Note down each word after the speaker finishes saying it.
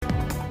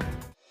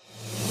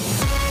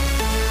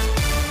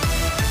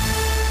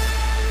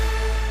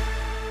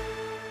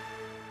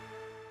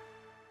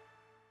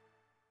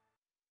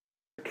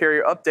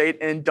carrier update.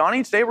 And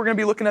Donnie, today we're going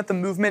to be looking at the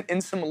movement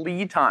in some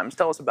lead times.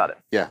 Tell us about it.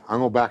 Yeah, I'm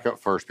going to back up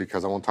first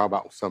because I want to talk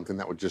about something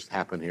that would just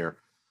happen here.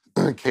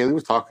 Kaylee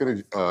was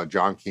talking to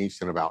John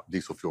Kingston about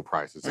diesel fuel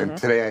prices. And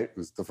today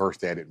was the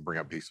first day I didn't bring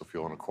up diesel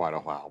fuel in quite a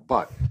while.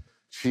 But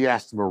she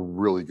asked him a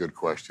really good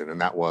question,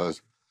 and that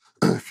was,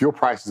 fuel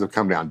prices have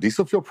come down.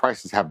 Diesel fuel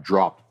prices have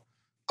dropped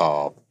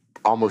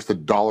almost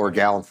 $1 a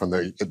gallon from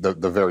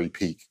the very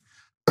peak.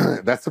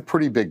 That's a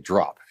pretty big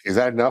drop. Is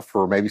that enough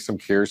for maybe some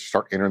carriers to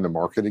start entering the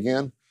market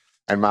again?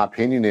 And my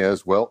opinion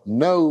is, well,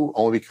 no,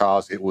 only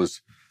because it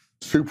was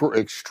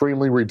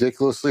extremely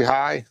ridiculously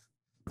high,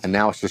 and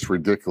now it's just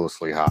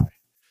ridiculously high.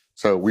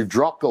 So we've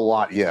dropped a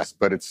lot, yes,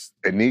 but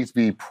it needs to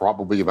be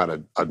probably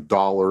about a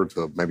dollar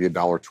to maybe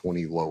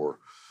 $1.20 lower.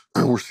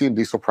 We're seeing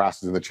diesel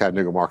prices in the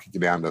Chattanooga market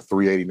get down to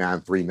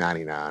 $3.89,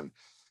 $3.99.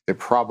 It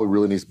probably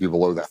really needs to be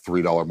below that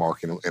 $3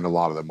 mark in a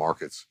lot of the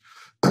markets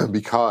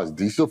because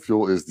diesel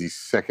fuel is the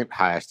second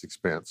highest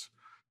expense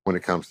when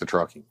it comes to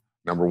trucking.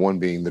 Number one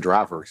being the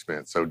driver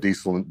expense. So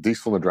diesel and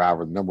the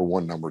driver, number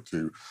one, number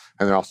two.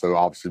 And then also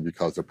obviously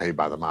because they're paid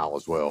by the mile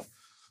as well.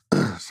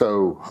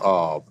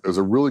 So it was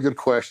a really good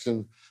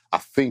question. I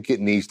think it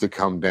needs to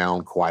come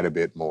down quite a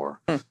bit more.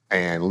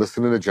 And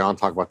listening to John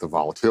talk about the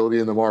volatility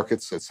in the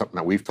markets, it's something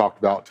that we've talked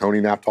about, Tony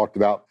and I have talked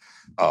about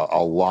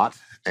a lot.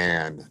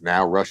 And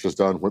now Russia's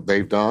done what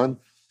they've done.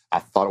 I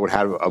thought it would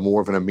have a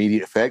more of an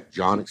immediate effect.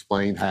 John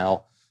explained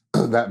how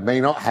that may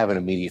not have an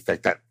immediate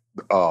effect, that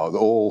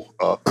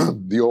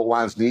the oil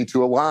lines need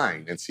to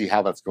align and see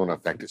how that's going to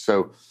affect it.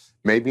 So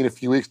maybe in a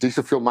few weeks,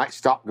 diesel fuel might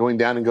stop going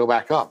down and go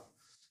back up.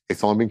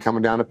 It's only been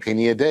coming down a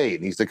penny a day.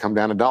 It needs to come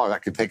down $1.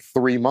 That could take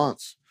 3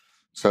 months.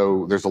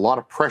 So there's a lot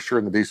of pressure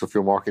in the diesel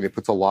fuel market. It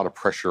puts a lot of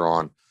pressure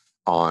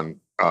on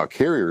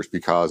carriers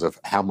because of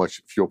how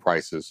much fuel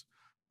prices,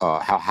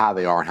 how high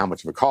they are and how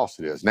much of a cost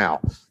it is. Now,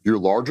 your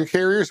larger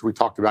carriers, we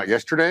talked about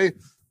yesterday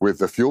with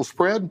the fuel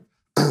spread,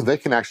 they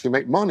can actually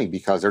make money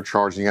because they're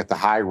charging at the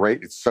high rate.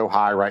 It's so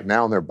high right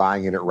now and they're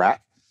buying it at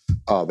rack.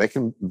 They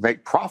can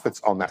make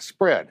profits on that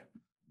spread.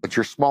 But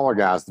your smaller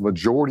guys, the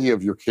majority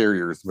of your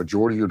carriers, the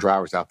majority of your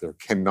drivers out there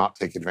cannot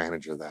take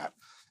advantage of that.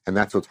 And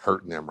that's what's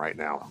hurting them right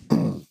now.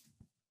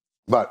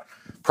 But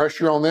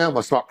pressure on them,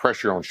 let's not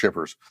pressure on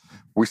shippers.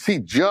 We see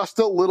just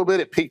a little bit.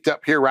 It peaked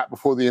up here right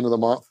before the end of the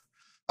month.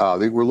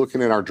 We're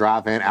looking at our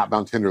dry van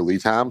outbound tender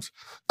lead times,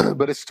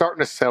 but it's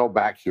starting to settle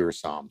back here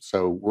some.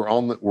 So we're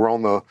on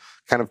the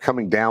kind of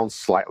coming down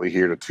slightly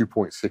here to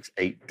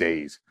 2.68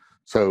 days.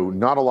 So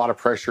not a lot of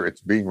pressure.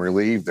 It's being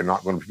relieved. They're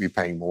not going to be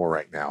paying more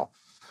right now.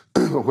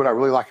 What I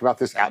really like about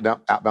this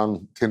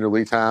outbound tender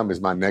lead time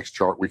is my next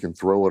chart. We can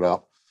throw it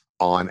up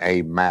on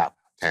a map,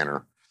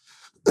 Tanner.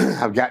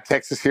 I've got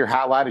Texas here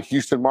highlighted,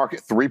 Houston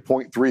market,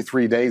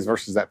 3.33 days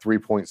versus that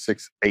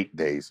 3.68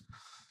 days.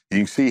 You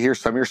can see here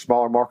some of your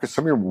smaller markets,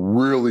 some of your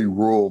really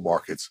rural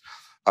markets,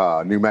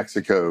 New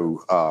Mexico,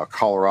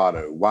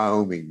 Colorado,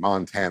 Wyoming,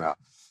 Montana.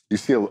 You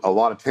see a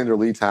lot of tender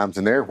lead times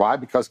in there. Why?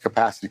 Because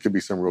capacity could be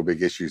some real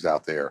big issues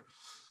out there.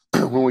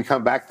 When we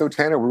come back, though,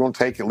 Tanner, we're going to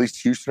take at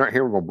least Houston right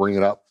here. We're going to bring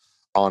it up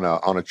on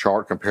a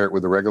chart, compare it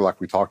with the regular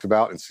like we talked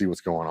about, and see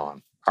what's going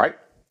on. All right?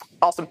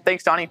 Awesome.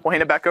 Thanks, Donnie. We'll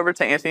hand it back over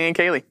to Anthony and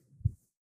Kaylee.